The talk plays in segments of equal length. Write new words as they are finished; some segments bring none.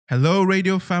Hello,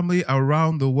 radio family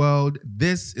around the world.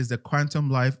 This is the Quantum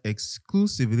Life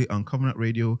exclusively on Covenant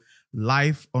Radio,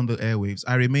 live on the airwaves.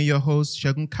 I remain your host,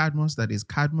 Segun Cadmus, that is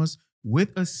Cadmus with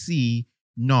a C,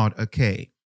 not a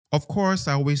K. Of course,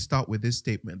 I always start with this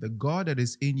statement. The God that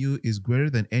is in you is greater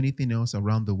than anything else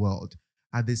around the world.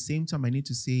 At the same time, I need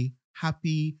to say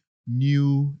Happy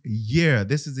New Year.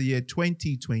 This is the year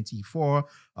 2024.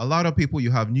 A lot of people,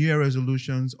 you have New Year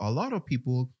resolutions. A lot of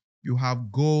people, you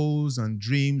have goals and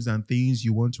dreams and things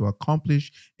you want to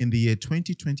accomplish in the year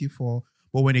 2024.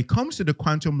 But when it comes to the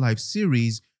Quantum Life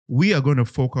series, we are going to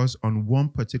focus on one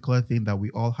particular thing that we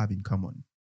all have in common.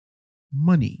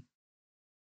 Money.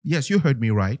 Yes, you heard me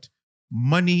right.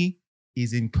 Money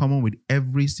is in common with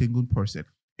every single person.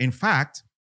 In fact,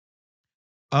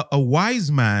 a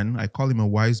wise man, I call him a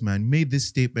wise man, made this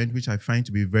statement, which I find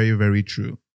to be very, very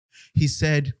true. He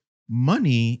said,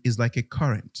 money is like a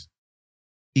current.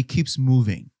 It keeps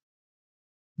moving.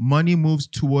 Money moves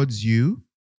towards you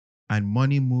and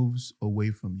money moves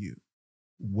away from you,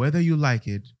 whether you like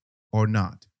it or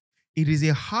not. It is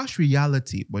a harsh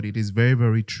reality, but it is very,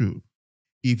 very true.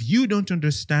 If you don't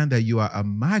understand that you are a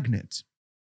magnet,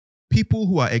 people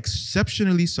who are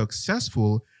exceptionally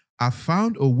successful have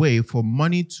found a way for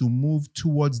money to move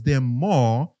towards them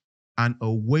more and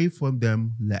away from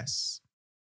them less.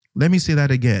 Let me say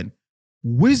that again.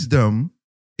 Wisdom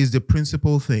is the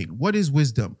principal thing. What is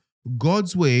wisdom?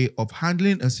 God's way of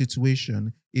handling a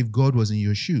situation if God was in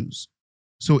your shoes.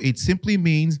 So it simply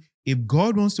means if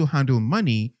God wants to handle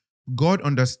money, God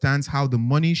understands how the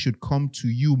money should come to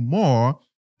you more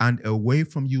and away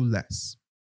from you less.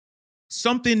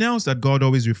 Something else that God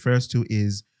always refers to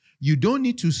is you don't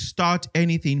need to start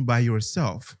anything by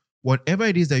yourself. Whatever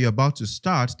it is that you're about to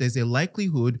start, there's a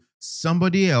likelihood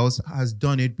somebody else has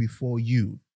done it before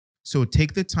you. So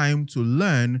take the time to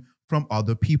learn from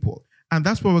other people. And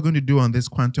that's what we're going to do on this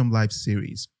Quantum Life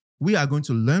series. We are going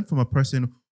to learn from a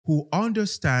person who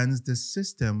understands the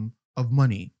system of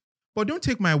money. But don't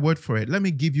take my word for it. Let me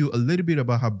give you a little bit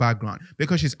about her background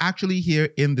because she's actually here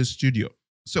in the studio.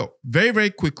 So very,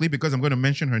 very quickly, because I'm going to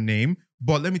mention her name,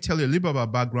 but let me tell you a little bit about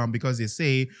her background because they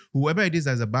say whoever it is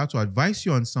that's about to advise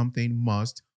you on something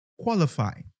must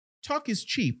qualify. Talk is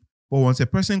cheap, but once a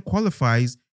person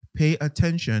qualifies, pay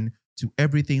attention to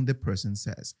everything the person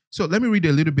says. So let me read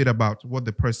a little bit about what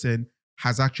the person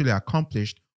has actually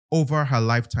accomplished over her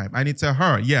lifetime. And it's a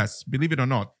her. Yes, believe it or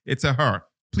not, it's a her.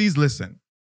 Please listen.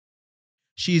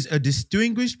 She is a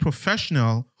distinguished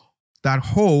professional that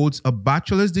holds a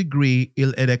bachelor's degree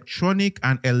in electronic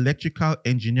and electrical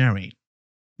engineering.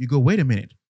 You go, wait a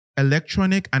minute.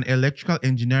 Electronic and electrical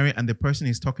engineering, and the person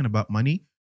is talking about money?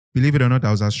 Believe it or not,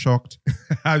 I was as shocked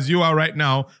as you are right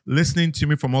now listening to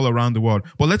me from all around the world.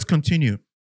 But let's continue.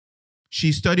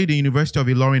 She studied at the University of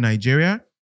Ilorin, Nigeria.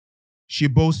 She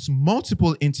boasts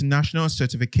multiple international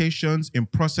certifications in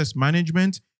process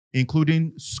management,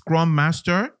 including Scrum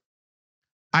Master,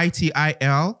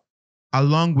 ITIL,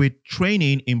 along with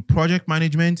training in project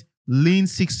management, Lean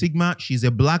Six Sigma. She's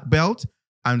a black belt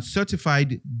and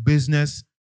certified business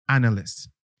analyst.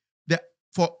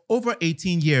 For over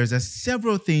 18 years, there's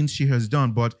several things she has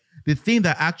done, but the thing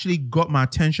that actually got my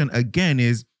attention again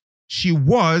is she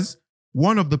was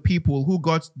one of the people who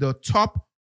got the top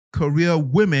career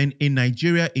women in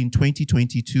Nigeria in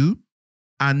 2022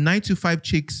 and 9to5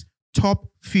 Chicks top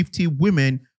 50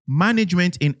 women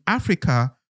management in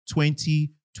Africa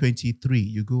 2023.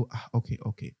 You go,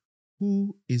 okay.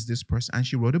 Who is this person? And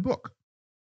she wrote a book.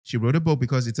 She wrote a book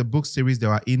because it's a book series they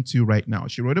are into right now.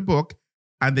 She wrote a book.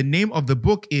 And the name of the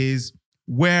book is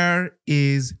Where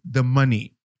is the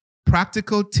Money?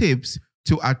 Practical Tips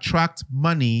to Attract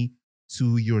Money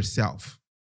to Yourself.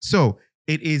 So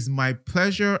it is my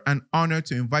pleasure and honor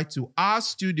to invite to our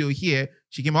studio here.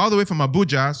 She came all the way from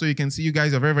Abuja, so you can see you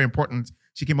guys are very, very important.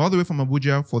 She came all the way from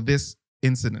Abuja for this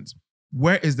incident.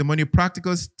 Where is the money?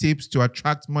 Practical tips to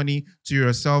attract money to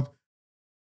yourself.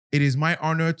 It is my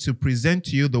honor to present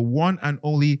to you the one and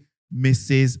only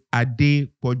Mrs.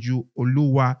 Adepoju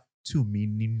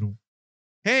Oluwatumininu.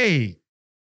 Hey,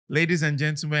 ladies and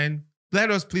gentlemen, let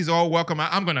us please all welcome.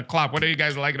 I'm going to clap, whether you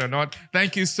guys like it or not.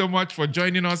 Thank you so much for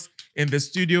joining us in the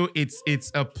studio.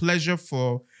 It's a pleasure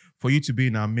for you to be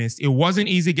in our midst. It wasn't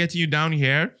easy getting you down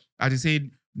here. As I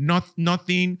said,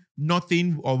 nothing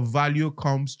of value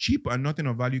comes cheap and nothing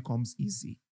of value comes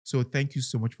easy. So thank you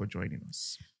so much for joining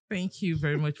us. Thank you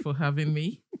very much for having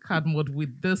me. Cadmod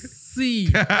with the C.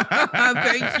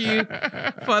 Thank you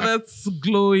for that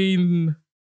glowing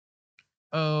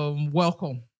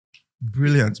welcome.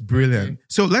 Brilliant. Okay.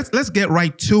 So let's get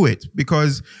right to it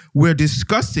because we're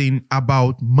discussing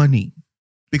about money.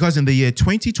 Because in the year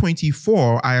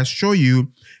 2024, I assure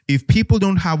you, if people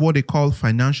don't have what they call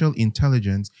financial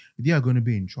intelligence, they are going to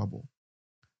be in trouble.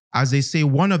 As they say,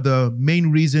 one of the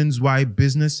main reasons why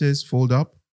businesses fold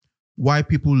up, why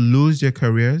people lose their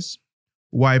careers,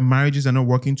 why marriages are not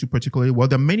working too particularly well,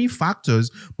 there are many factors,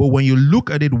 but when you look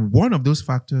at it, one of those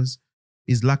factors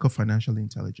is lack of financial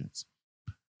intelligence.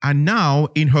 And now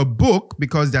in her book,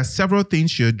 because there are several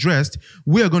things she addressed,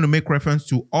 we are going to make reference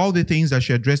to all the things that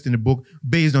she addressed in the book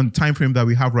based on the time frame that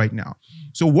we have right now.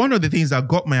 So one of the things that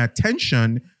got my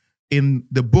attention in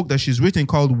the book that she's written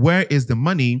called Where is the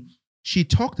Money? She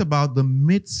talked about the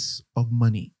myths of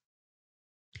money.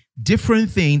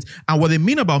 Different things. And what they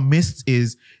mean about myths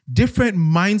is different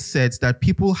mindsets that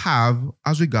people have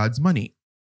as regards money.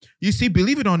 You see,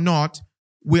 believe it or not,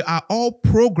 we are all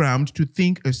programmed to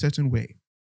think a certain way,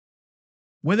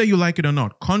 whether you like it or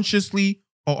not, consciously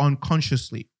or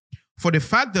unconsciously. For the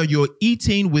fact that you're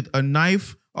eating with a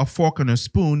knife, a fork, and a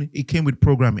spoon, it came with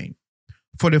programming.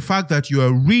 For the fact that you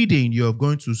are reading, you're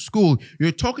going to school,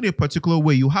 you're talking a particular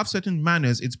way, you have certain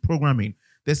manners, it's programming.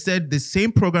 They said the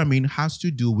same programming has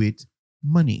to do with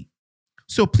money.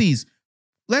 So please,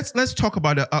 let's talk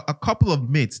about a couple of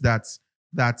myths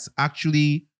that's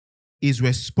actually is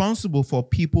responsible for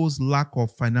people's lack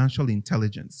of financial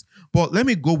intelligence. But let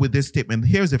me go with this statement.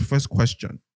 Here's the first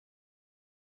question.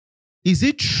 Is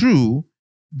it true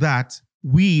that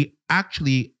we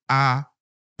actually are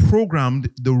programmed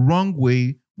the wrong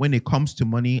way when it comes to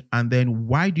money? And then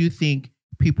why do you think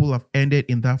people have ended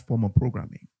in that form of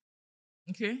programming?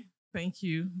 Okay, thank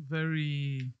you.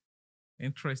 Very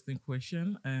interesting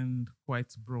question and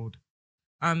quite broad.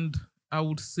 And I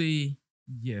would say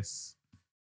yes.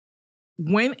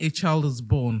 When a child is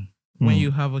born, when you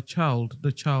have a child,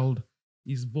 the child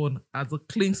is born as a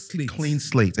clean slate. Clean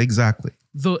slate, exactly.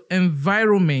 The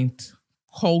environment,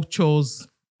 cultures,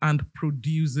 and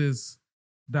produces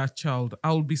that child.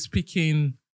 I'll be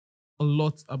speaking a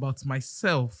lot about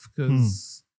myself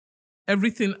because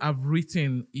everything I've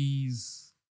written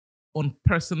is on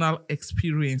personal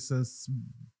experiences,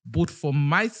 both for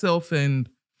myself and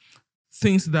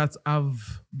things that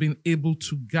I've been able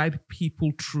to guide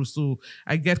people through. So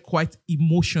I get quite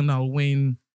emotional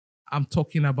when I'm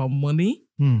talking about money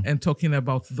and talking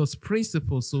about those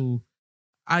principles. So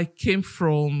I came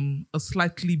from a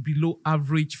slightly below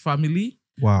average family.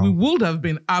 Wow. We would have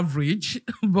been average,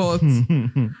 but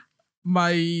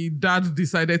my dad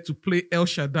decided to play El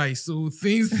Shaddai. So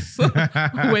things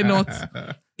were not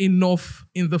enough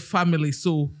in the family.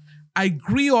 So I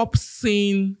grew up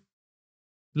seeing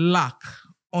lack,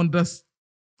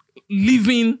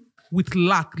 living with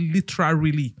lack,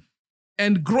 literally.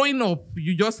 And growing up,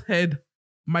 you just heard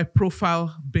my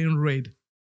profile being read.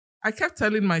 I kept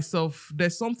telling myself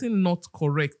there's something not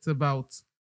correct about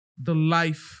the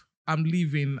life I'm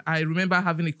living. I remember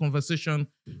having a conversation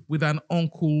with an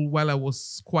uncle while I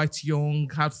was quite young,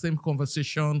 had same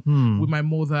conversation with my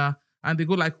mother, and they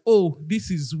go like, oh,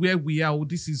 this is where we are, or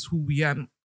this is who we are.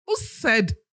 Who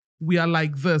said we are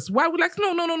like this? Why? We're like,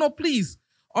 no, please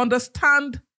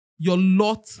understand your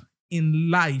lot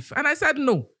in life. And I said,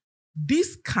 no,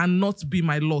 this cannot be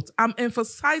my lot. I'm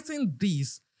emphasizing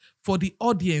this for the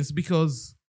audience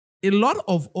because a lot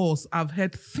of us have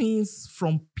heard things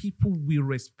from people we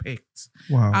respect.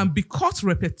 Wow. And because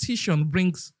repetition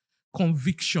brings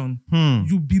conviction,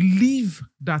 you believe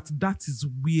that that is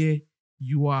where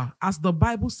you are. As the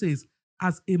Bible says,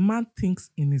 as a man thinks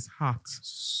in his heart,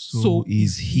 so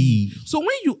is he. So when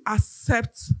you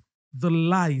accept the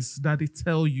lies that they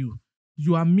tell you,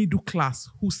 you are middle class.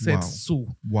 Who said so?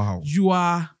 Wow. You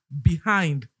are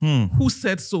behind. Who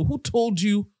said so? Who told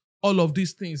you all of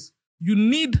these things? You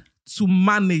need to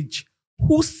manage.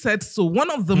 Who said so?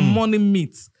 One of the money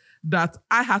myths that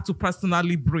I had to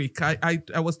personally break. I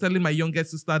was telling my younger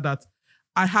sister that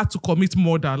I had to commit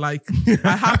murder. Like,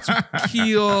 I had to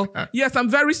kill. Yes, I'm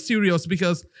very serious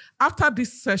because after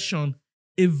this session,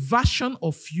 a version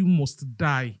of you must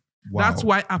die. Wow. That's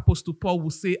why Apostle Paul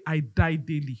will say, I die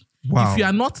daily. Wow. If you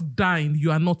are not dying,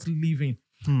 you are not living.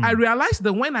 I realized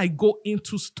that when I go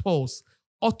into stores,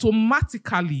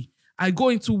 automatically, I go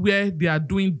into where they are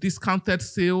doing discounted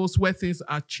sales, where things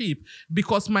are cheap,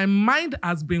 because my mind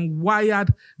has been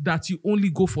wired that you only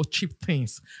go for cheap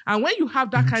things. And when you have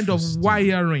that kind of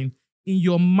wiring in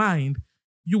your mind,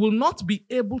 you will not be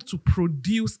able to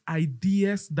produce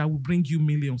ideas that will bring you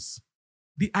millions.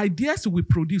 The ideas we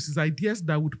produce is ideas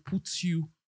that would put you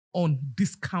on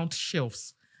discount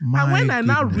shelves. And when I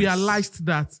now realized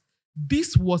that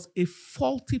this was a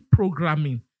faulty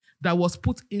programming that was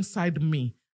put inside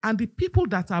me, and the people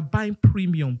that are buying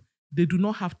premium, they do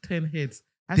not have 10 heads.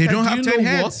 They don't have 10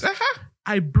 heads.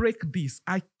 I break this.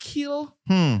 I kill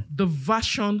the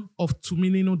version of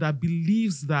Tumininu that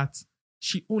believes that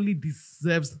she only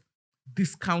deserves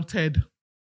discounted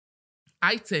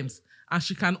items and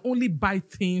she can only buy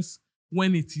things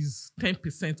when it is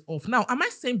 10% off. Now, am I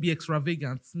saying be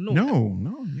extravagant? No.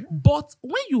 No. Yeah. But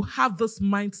when you have this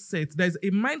mindset, there's a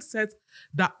mindset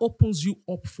that opens you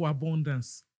up for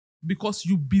abundance because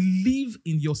you believe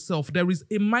in yourself. There is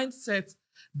a mindset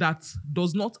that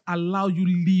does not allow you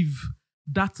live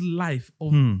that life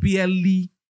of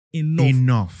barely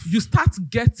enough. You start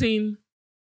getting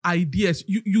ideas.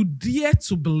 You dare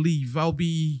to believe.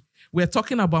 We're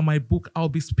talking about my book. I'll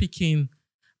be speaking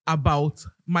about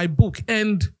my book.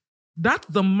 And that's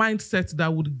the mindset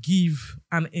that would give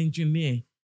an engineer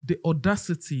the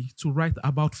audacity to write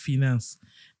about finance.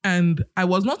 And I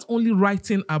was not only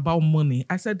writing about money.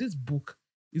 I said this book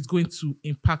is going to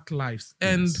impact lives.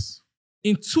 Yes. And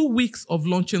in 2 weeks of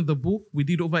launching the book, we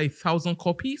did over 1,000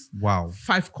 copies. Wow.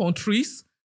 5 countries.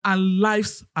 And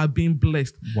lives are being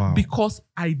blessed. Wow. Because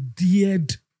I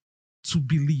dared to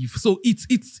believe. So it's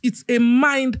a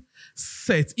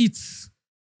mindset. It's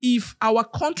if our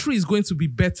country is going to be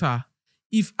better,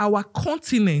 if our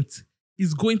continent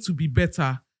is going to be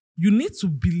better, you need to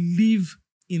believe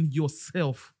in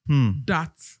yourself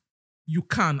that you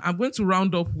can. I'm going to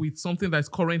round up with something that's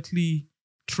currently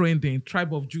trending.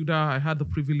 Tribe of Judah. I had the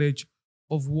privilege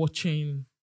of watching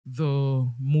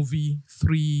the movie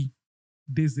 3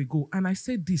 days ago. And I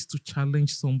said this to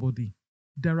challenge somebody.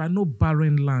 There are no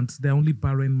barren lands. There are only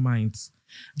barren minds.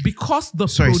 Because the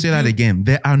say that again.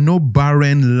 There are no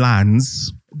barren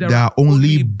lands. There are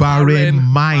only barren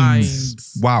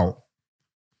minds. Wow.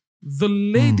 The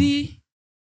lady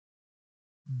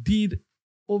did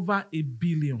over 1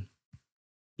 billion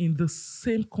in the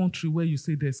same country where you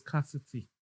say there's scarcity.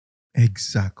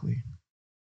 Exactly.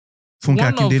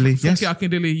 Funke Akindele, yes. Funke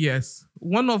Akindele, yes.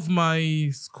 One of my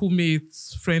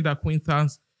schoolmates, friend,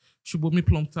 acquaintance, Shubomi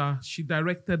Plumter, she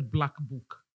directed Black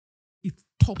Book. It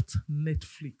topped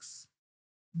Netflix.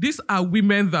 These are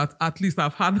women that at least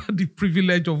I've had the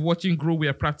privilege of watching grow. We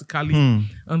are practically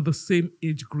on the same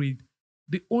age grade.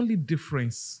 The only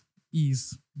difference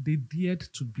is they dared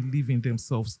to believe in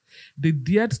themselves. They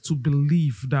dared to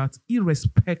believe that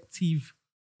irrespective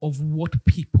of what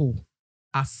people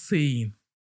are saying,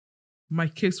 my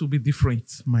case will be different.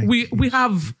 We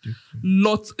have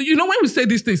lots. You know, when we say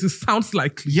these things, it sounds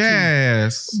like cliche.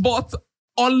 Yes. But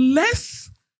unless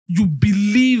you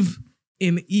believe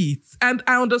in it, and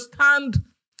I understand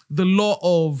the law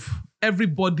of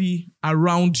everybody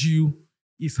around you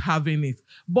is having it.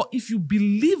 But if you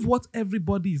believe what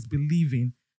everybody is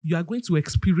believing, you are going to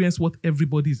experience what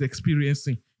everybody is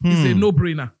experiencing. It's a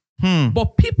no-brainer.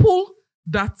 But people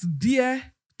that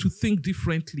dare to think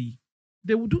differently,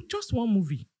 they will do just one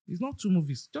movie. It's not 2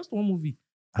 movies, just one movie.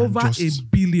 Over 1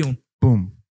 billion.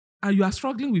 Boom. And you are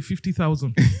struggling with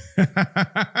 50,000.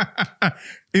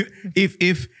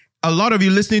 if a lot of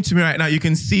you listening to me right now, you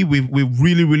can see we've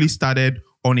really, really started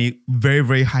on a very,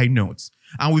 very high note.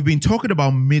 And we've been talking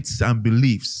about myths and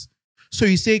beliefs. So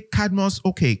you say, Cadmus,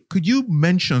 okay, could you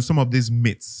mention some of these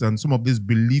myths and some of these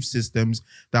belief systems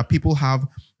that people have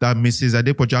that Mrs.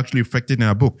 Adepoju actually reflected in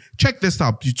her book? Check this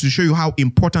out to show you how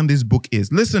important this book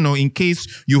is. Listen, in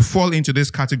case you fall into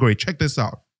this category, check this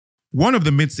out. One of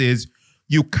the myths is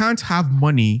you can't have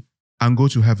money and go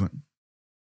to heaven.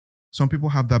 Some people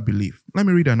have that belief. Let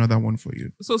me read another one for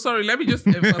you. So sorry, let me just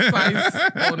emphasize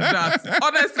on that.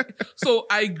 Honestly, so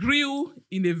I grew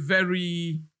in a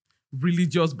very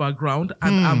religious background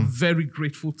and I'm very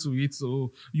grateful to it.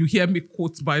 So you hear me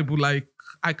quote Bible like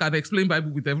I can explain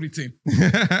Bible with everything.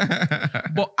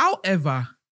 But however,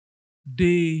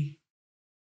 they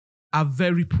are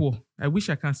very poor. I wish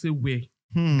I can say where.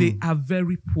 They are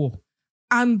very poor.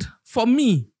 And for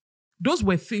me, those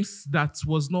were things that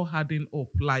was not adding up.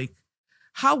 Like,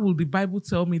 how will the Bible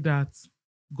tell me that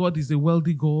God is a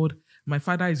wealthy God? My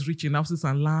father is rich in houses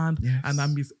and land, and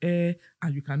I'm his heir,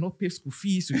 and you cannot pay school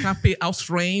fees, you can't pay house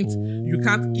rent, you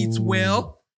can't eat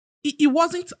well. It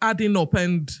wasn't adding up.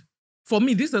 And for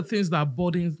me, these are things that are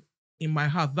burdened in my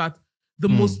heart, that the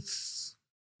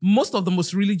most of the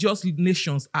most religious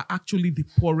nations are actually the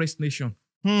poorest nation.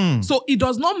 So it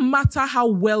does not matter how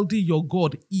wealthy your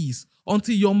God is,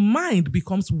 until your mind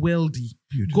becomes wealthy,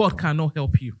 God cannot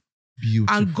help you.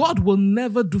 And God will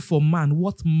never do for man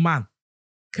what man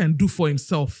can do for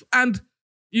himself. And,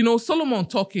 you know, Solomon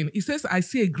talking, he says, I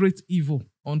see a great evil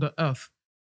on the earth.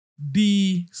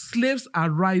 The slaves are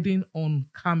riding on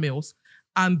camels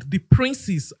and the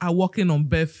princes are walking on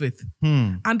barefoot.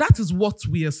 And that is what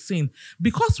we are seeing.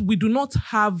 Because we do not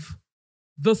have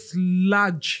this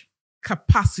large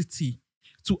capacity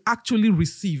to actually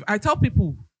receive. I tell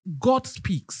people, God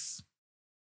speaks.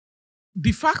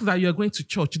 The fact that you're going to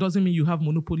church doesn't mean you have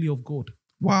monopoly of God.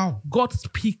 Wow. God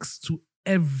speaks to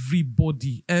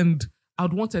everybody. And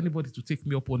I'd want anybody to take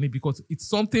me up on it because it's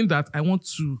something that I want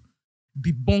to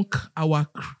debunk our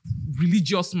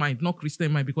religious mind, not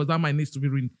Christian mind, because that mind needs to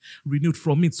be renewed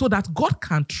from it so that God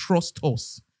can trust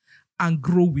us and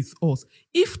grow with us.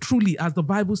 If truly, as the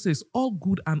Bible says, all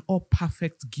good and all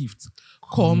perfect gifts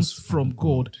comes from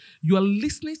God. You are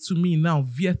listening to me now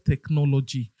via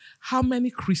technology. How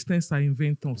many Christians are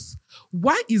inventors?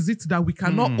 Why is it that we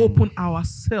cannot open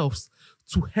ourselves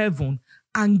to heaven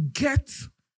and get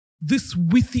these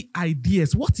witty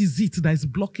ideas? What is it that is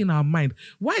blocking our mind?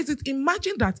 Why is it?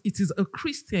 Imagine that it is a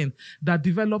Christian that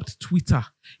developed Twitter.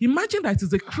 Imagine that it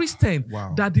is a Christian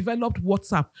that developed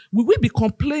WhatsApp. Will we be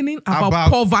complaining about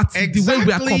poverty the way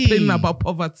we are complaining about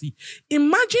poverty?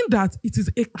 Imagine that it is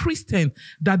a Christian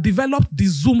that developed the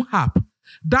Zoom app.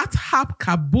 That app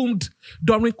kaboomed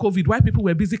during COVID while people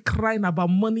were busy crying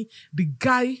about money. The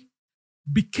guy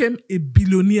became a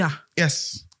billionaire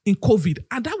in COVID.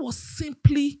 And that was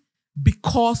simply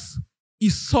because he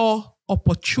saw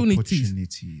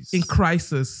opportunities in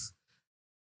crisis.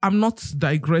 I'm not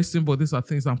digressing, but these are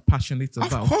things I'm passionate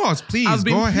about. Of course, please, I've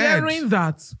been go ahead. hearing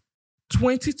that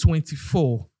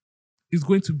 2024 is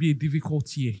going to be a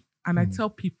difficult year. And I tell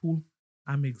people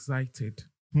I'm excited.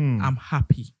 I'm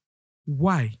happy.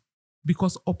 Why?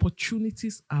 Because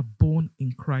opportunities are born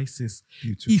in crisis.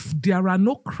 Beautiful. If there are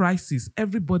no crises,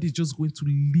 everybody's just going to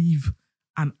live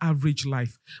an average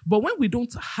life. But when we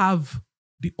don't have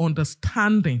the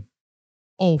understanding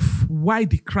of why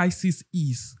the crisis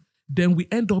is, then we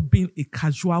end up being a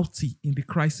casualty in the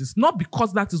crisis. Not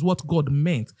because that is what God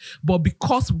meant, but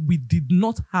because we did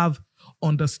not have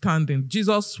understanding.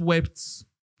 Jesus wept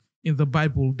in the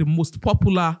Bible. The most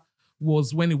popular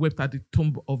was when he wept at the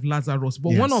tomb of Lazarus.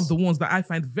 But one of the ones that I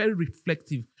find very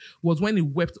reflective was when he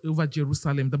wept over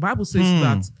Jerusalem. The Bible says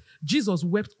that Jesus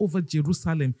wept over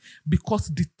Jerusalem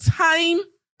because a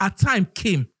time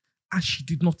came and she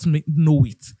did not know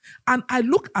it. And I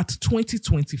look at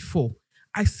 2024,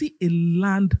 I see a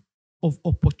land of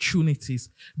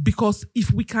opportunities because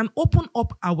if we can open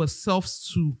up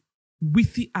ourselves to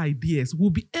witty ideas, we'll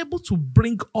be able to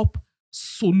bring up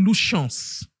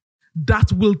solutions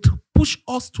that will push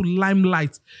us to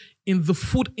limelight. In the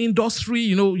food industry,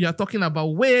 you're talking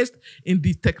about waste. In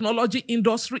the technology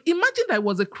industry, imagine that I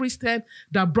was a Christian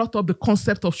that brought up the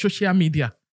concept of social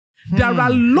media. There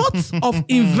are lots of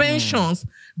inventions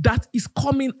that is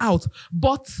coming out,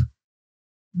 but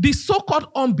the so-called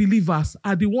unbelievers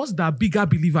are the ones that are bigger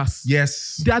believers.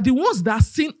 Yes. They are the ones that are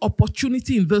seeing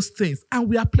opportunity in those things, and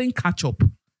we are playing catch up.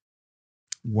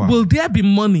 Wow. Will there be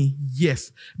money?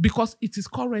 Yes, because it is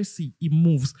currency, it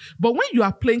moves. But when you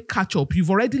are playing catch up,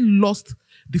 you've already lost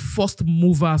the first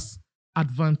mover's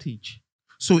advantage.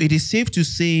 So it is safe to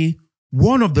say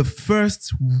one of the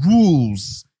first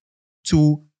rules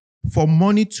for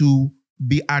money to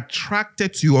be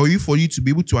attracted to you, or for you to be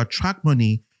able to attract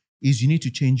money, is you need to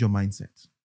change your mindset.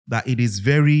 That it is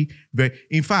very, very...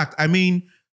 In fact, I mean,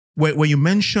 when you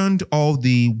mentioned all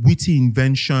the witty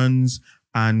inventions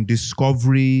and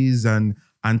discoveries and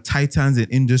titans in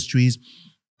industries,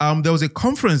 there was a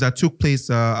conference that took place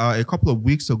a couple of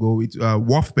weeks ago with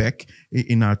Wolfbeck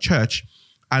in our church.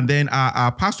 And then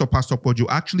our pastor, Pastor Adepoju,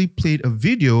 actually played a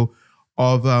video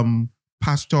of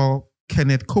Pastor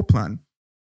Kenneth Copeland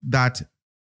that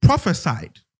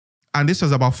prophesied, and this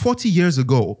was about 40 years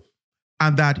ago,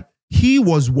 and that he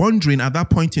was wondering at that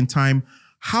point in time,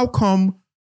 how come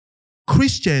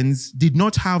Christians did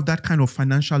not have that kind of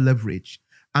financial leverage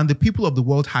and the people of the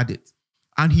world had it?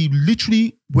 And he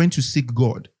literally went to seek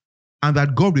God, and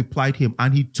that God replied him,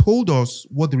 and he told us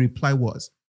what the reply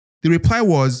was. The reply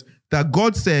was that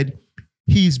God said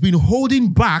he's been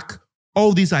holding back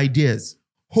all these ideas,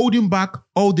 holding back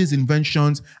all these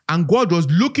inventions, and God was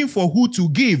looking for who to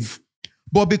give.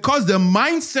 But because the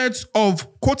mindsets of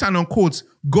quote and unquote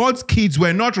God's kids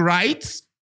were not right,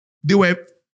 they were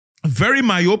very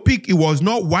myopic, it was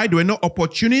not wide, there were no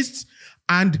opportunists,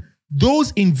 and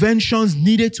those inventions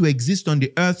needed to exist on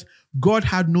the earth. God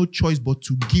had no choice but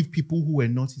to give people who were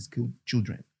not his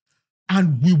children.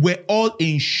 And we were all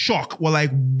in shock. We're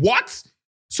like, what?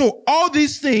 So all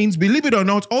these things, believe it or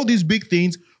not, all these big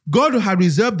things, God had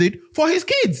reserved it for his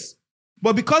kids.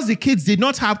 But because the kids did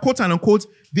not have, quote and unquote,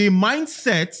 the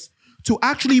mindset to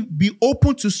actually be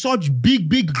open to such big,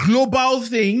 big global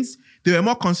things, they were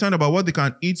more concerned about what they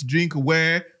can eat, drink,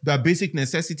 wear, their basic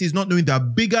necessities, not knowing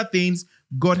that bigger things.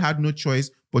 God had no choice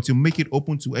but to make it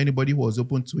open to anybody who was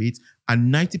open to it.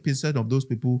 And 90% of those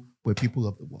people were people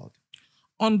of the world.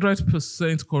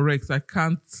 100% correct. I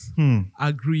can't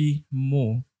agree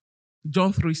more.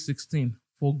 John 3:16,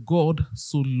 for God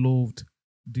so loved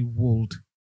the world.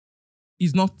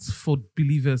 It's not for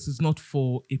believers. It's not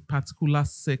for a particular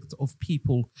sect of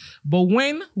people. But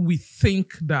when we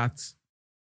think that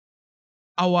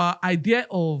our idea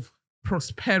of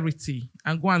prosperity,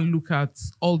 and go and look at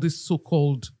all these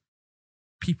so-called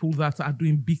people that are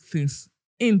doing big things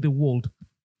in the world,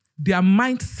 their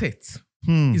mindset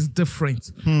is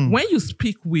different. When you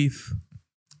speak with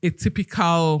a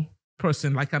typical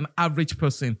person, like an average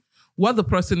person, what the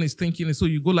person is thinking is, so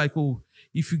you go like, oh,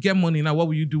 if you get money now, what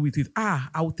will you do with it? I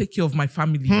will take care of my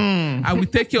family. I will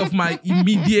take care of my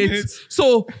immediate.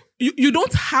 So you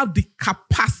don't have the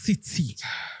capacity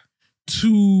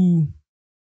to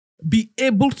be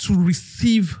able to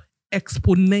receive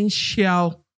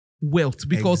exponential wealth,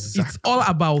 because it's all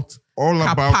about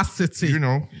capacity.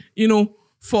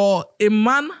 For a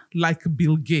man like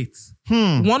Bill Gates,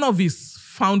 one of his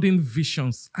founding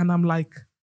visions, and I'm like,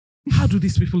 how do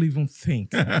these people even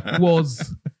think,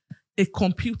 was a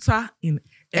computer in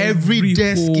every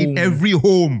desk, home. In every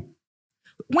home.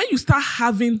 When you start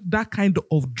having that kind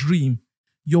of dream,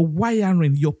 your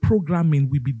wiring, your programming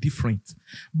will be different.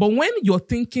 But when your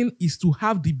thinking is to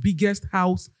have the biggest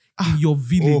house in your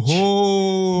village,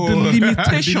 the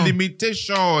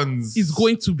limitations is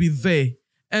going to be there.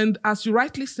 And as you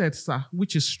rightly said, sir,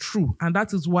 which is true, and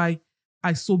that is why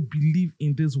I so believe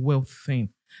in this wealth thing,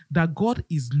 that God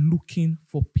is looking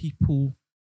for people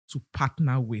to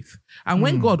partner with. And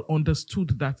when God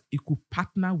understood that he could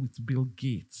partner with Bill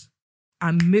Gates,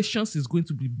 and nations is going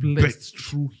to be blessed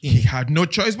through him, he had no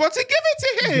choice but to give it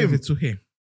to him. Give it to him.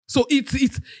 So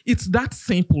it's that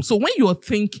simple. So when you're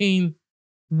thinking,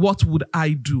 what would I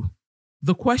do?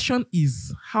 The question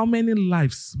is, how many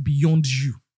lives beyond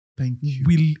you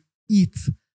will it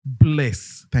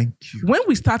bless? Thank you. When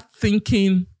we start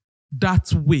thinking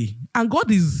that way, and God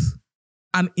is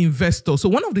an investor. So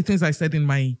one of the things I said in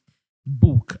my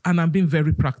book, and I'm being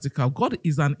very practical, God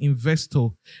is an investor.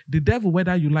 The devil,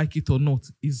 whether you like it or not,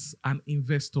 is an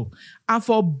investor. And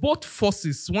for both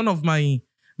forces, one of my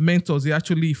mentors, he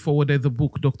actually forwarded the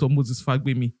book, Dr. Moses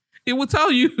Fagbemi. He will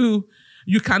tell you,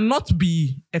 you cannot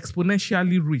be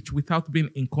exponentially rich without being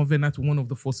in covenant with one of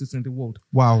the forces in the world.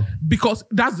 Wow. Because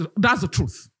that's the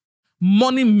truth.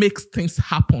 Money makes things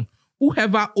happen.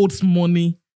 Whoever owes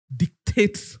money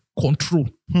dictates control.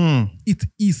 It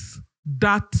is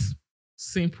that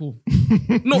simple.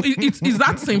 No, it's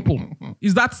that simple.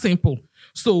 It's that simple.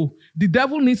 So the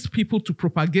devil needs people to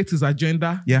propagate his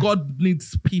agenda. Yeah. God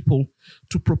needs people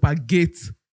to propagate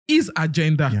his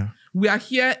agenda. Yeah. We are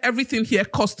here, everything here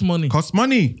costs money. Costs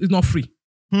money. It's not free.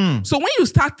 So when you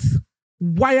start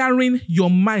wiring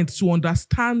your mind to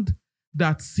understand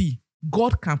that, see,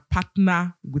 God can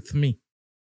partner with me,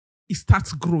 it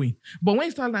starts growing. But when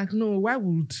you start like, no, why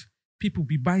would people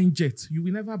be buying jets? You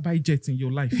will never buy jets in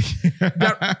your life.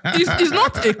 It's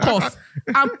not a cost.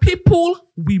 And people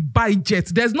will buy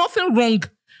jets. There's nothing wrong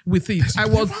with it. I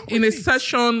was in a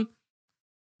session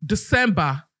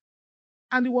December,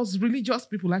 and it was religious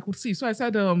people I could see. So I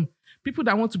said, people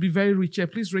that want to be very rich here,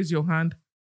 please raise your hand.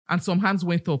 And some hands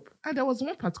went up. And there was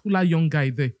one particular young guy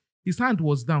there. His hand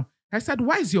was down. I said,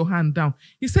 why is your hand down?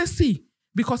 He said, see,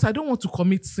 because I don't want to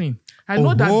commit sin. I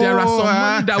know that there are some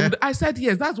money that would... I said,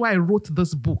 yes, that's why I wrote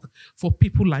this book, for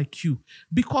people like you.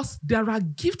 Because there are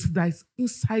gifts that is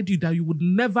inside you that you would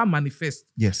never manifest.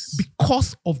 Yes.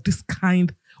 Because of this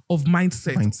kind of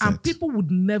mindset. And people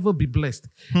would never be blessed.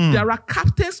 There are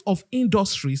captains of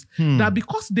industries that,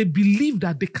 because they believe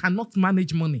that they cannot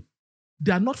manage money,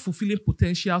 they are not fulfilling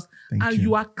potentials. And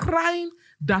you are crying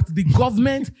that the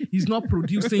government is not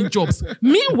producing jobs.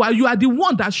 Meanwhile, you are the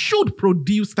one that should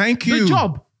produce the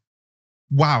job.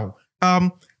 Wow.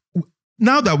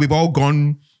 Now that we've all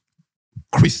gone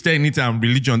Christianity and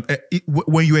religion,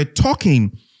 when you were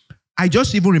talking, I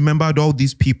just even remembered all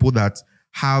these people that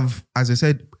have, as I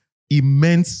said,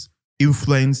 immense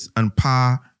influence and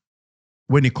power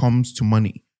when it comes to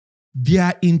money.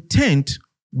 Their intent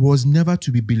was never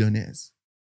to be billionaires.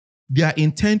 Their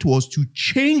intent was to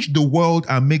change the world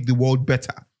and make the world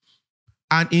better.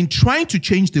 And in trying to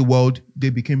change the world, they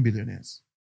became billionaires.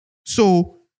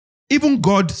 So even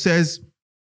God says,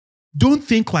 don't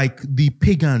think like the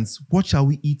pagans. What shall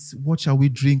we eat? What shall we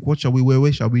drink? What shall we wear?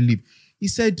 Where shall we live? He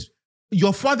said,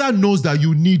 your father knows that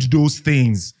you need those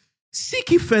things.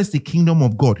 Seek ye first the kingdom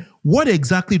of God. What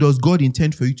exactly does God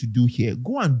intend for you to do here?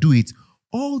 Go and do it.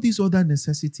 All these other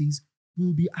necessities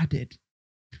will be added.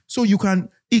 So you can,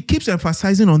 it keeps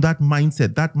emphasizing on that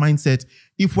mindset.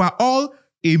 If we're all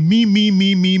a me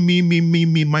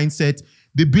mindset,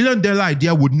 the $1 billion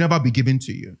idea would never be given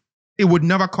to you. It would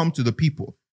never come to the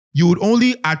people. You would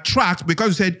only attract, because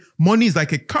you said money is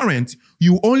like a current,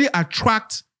 you only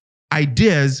attract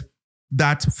ideas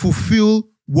that fulfill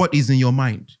what is in your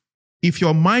mind. If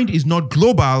your mind is not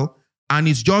global and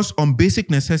it's just on basic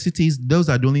necessities, those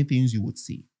are the only things you would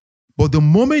see. But the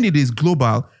moment it is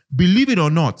global, believe it or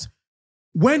not,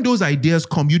 when those ideas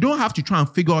come, you don't have to try and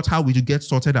figure out how we should get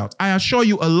sorted out. I assure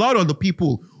you, a lot of the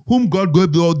people whom God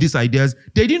gave all these ideas,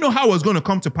 they didn't know how it was going to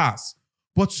come to pass.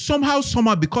 But somehow,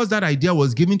 because that idea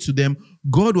was given to them,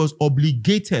 God was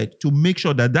obligated to make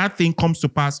sure that that thing comes to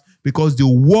pass because the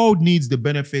world needs the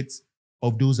benefits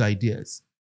of those ideas.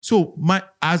 So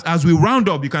as we round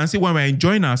up, you can see when we're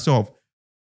enjoying ourselves,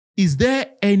 is there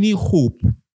any hope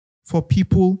for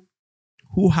people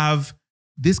who have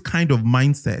this kind of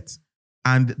mindset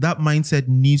and that mindset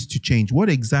needs to change? What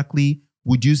exactly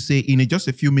would you say, in just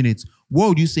a few minutes, what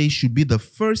would you say should be the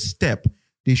first step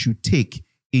they should take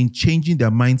in changing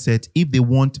their mindset if they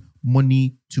want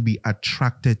money to be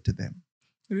attracted to them?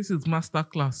 This is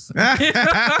masterclass.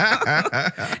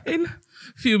 In a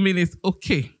few minutes.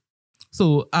 Okay.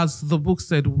 So as the book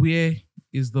said, where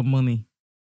is the money?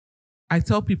 I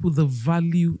tell people the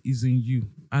value is in you,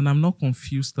 and I'm not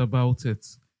confused about it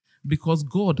because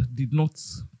God did not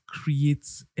create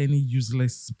any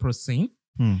useless person.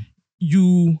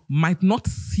 You might not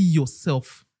see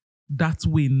yourself that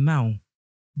way now,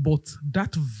 but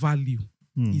that value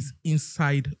is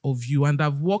inside of you. And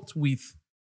I've worked with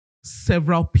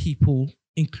several people,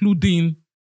 including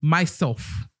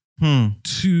myself,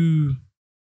 to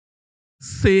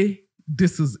say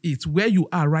this is it. Where you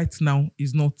are right now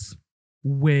is not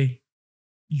where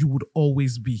you would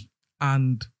always be.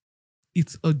 And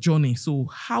it's a journey. So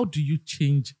how do you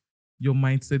change your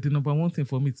mindset? The number one thing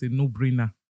for me, it's a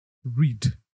no-brainer. Read.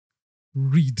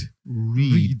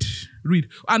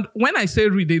 And when I say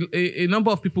read, a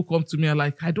number of people come to me and are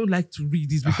like, I don't like to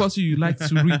read. It's because you like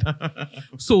to read.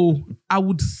 So I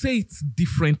would say it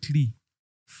differently.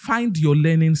 Find your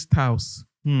learning styles.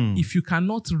 If you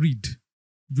cannot read,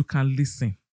 you can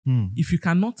listen. If you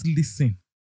cannot listen,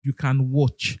 you can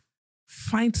watch.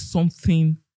 Find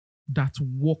something that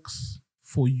works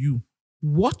for you.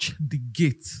 Watch the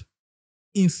gate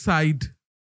inside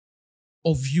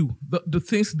of you, the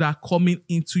things that are coming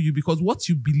into you, because what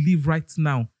you believe right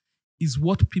now is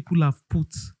what people have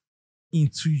put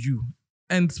into you.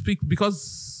 And speak,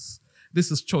 because this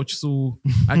is church, so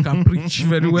I can preach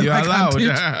very well. You're allowed.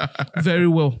 I can teach very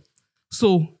well.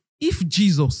 So if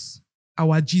Jesus,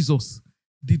 our Jesus,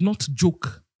 did not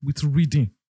joke with reading,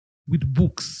 with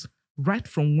books, right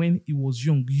from when he was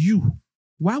young,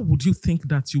 why would you think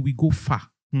that you will go far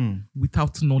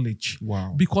without knowledge?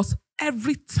 Wow. Because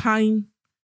every time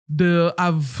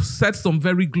I've said some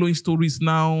very glowing stories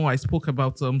now. I spoke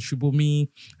about Shubomi.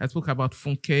 I spoke about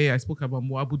Funke. I spoke about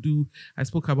Moabudu. I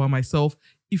spoke about myself.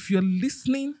 If you're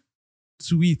listening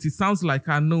to it, it sounds like,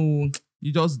 I know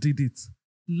you just did it.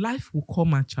 Life will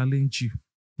come and challenge you.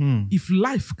 If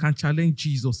life can challenge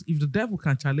Jesus, if the devil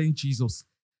can challenge Jesus,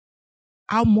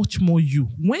 how much more you?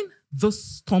 When the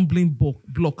stumbling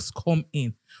blocks come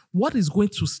in, what is going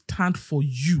to stand for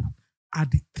you are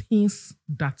the things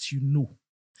that you know.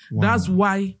 Wow. That's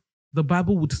why the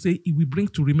Bible would say it will bring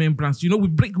to remembrance. You know,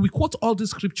 we quote all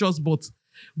these scriptures, but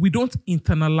we don't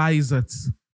internalize it.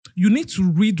 You need to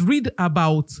read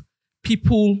about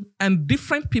people, and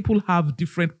different people have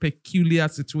different peculiar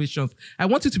situations. I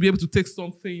want you to be able to take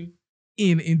something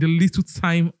in the little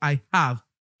time I have.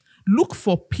 Look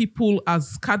for people,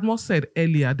 as Cadmus said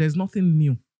earlier, there's nothing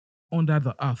new under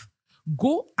the earth.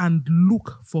 Go and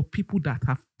look for people that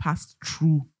have passed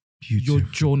through your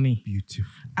journey.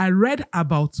 Beautiful. I read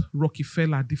about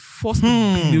Rockefeller, the first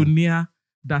billionaire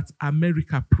that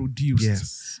America produced.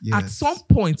 Yes. At some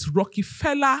point,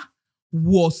 Rockefeller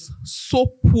was so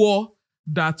poor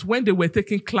that when they were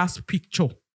taking class picture,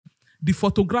 the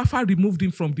photographer removed him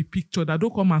from the picture. That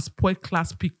don't come and spoil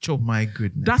class picture. My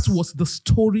goodness. That was the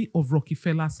story of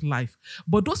Rockefeller's life.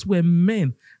 But those were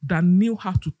men that knew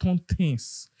how to turn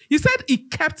things. He said he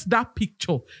kept that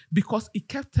picture because he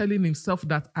kept telling himself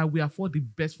that I will afford the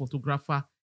best photographer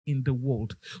in the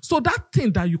world. So that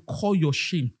thing that you call your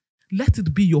shame, let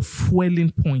it be your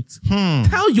fueling point.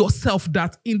 Tell yourself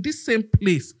that in this same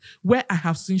place where I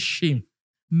have seen shame,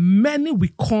 many will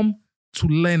come to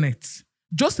learn it.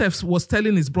 Joseph was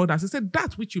telling his brothers, he said,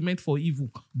 that which you meant for evil,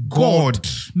 God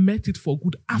meant it for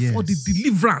good and for the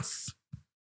deliverance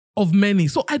of many.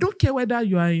 So I don't care whether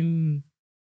you are in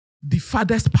the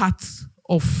farthest part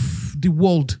of the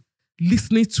world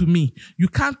listening to me.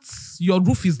 Your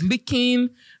roof is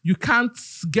leaking, you can't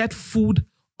get food.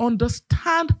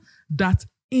 Understand that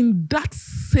in that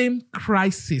same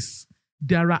crisis,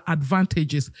 there are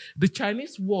advantages. The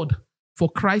Chinese word for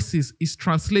crisis is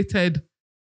translated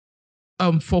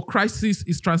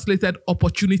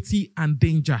opportunity and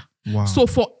danger. Wow. So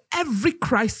for every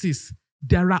crisis,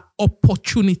 there are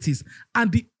opportunities.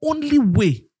 And the only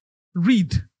way,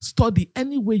 read, study,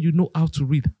 any way you know how to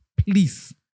read,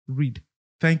 please read.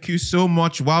 Thank you so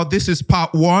much. Wow, this is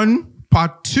part 1.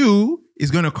 Part 2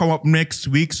 is going to come up next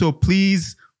week. So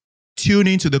please tune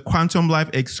into the Quantum Life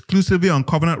exclusively on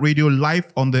Covenant Radio,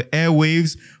 live on the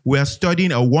airwaves. We are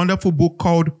studying a wonderful book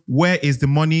called Where is the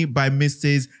Money by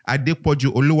Mrs.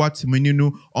 Adepoju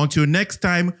Oluwatumininu. Until next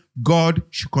time, God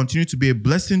should continue to be a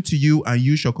blessing to you and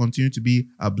you shall continue to be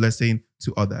a blessing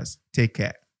to others. Take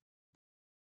care.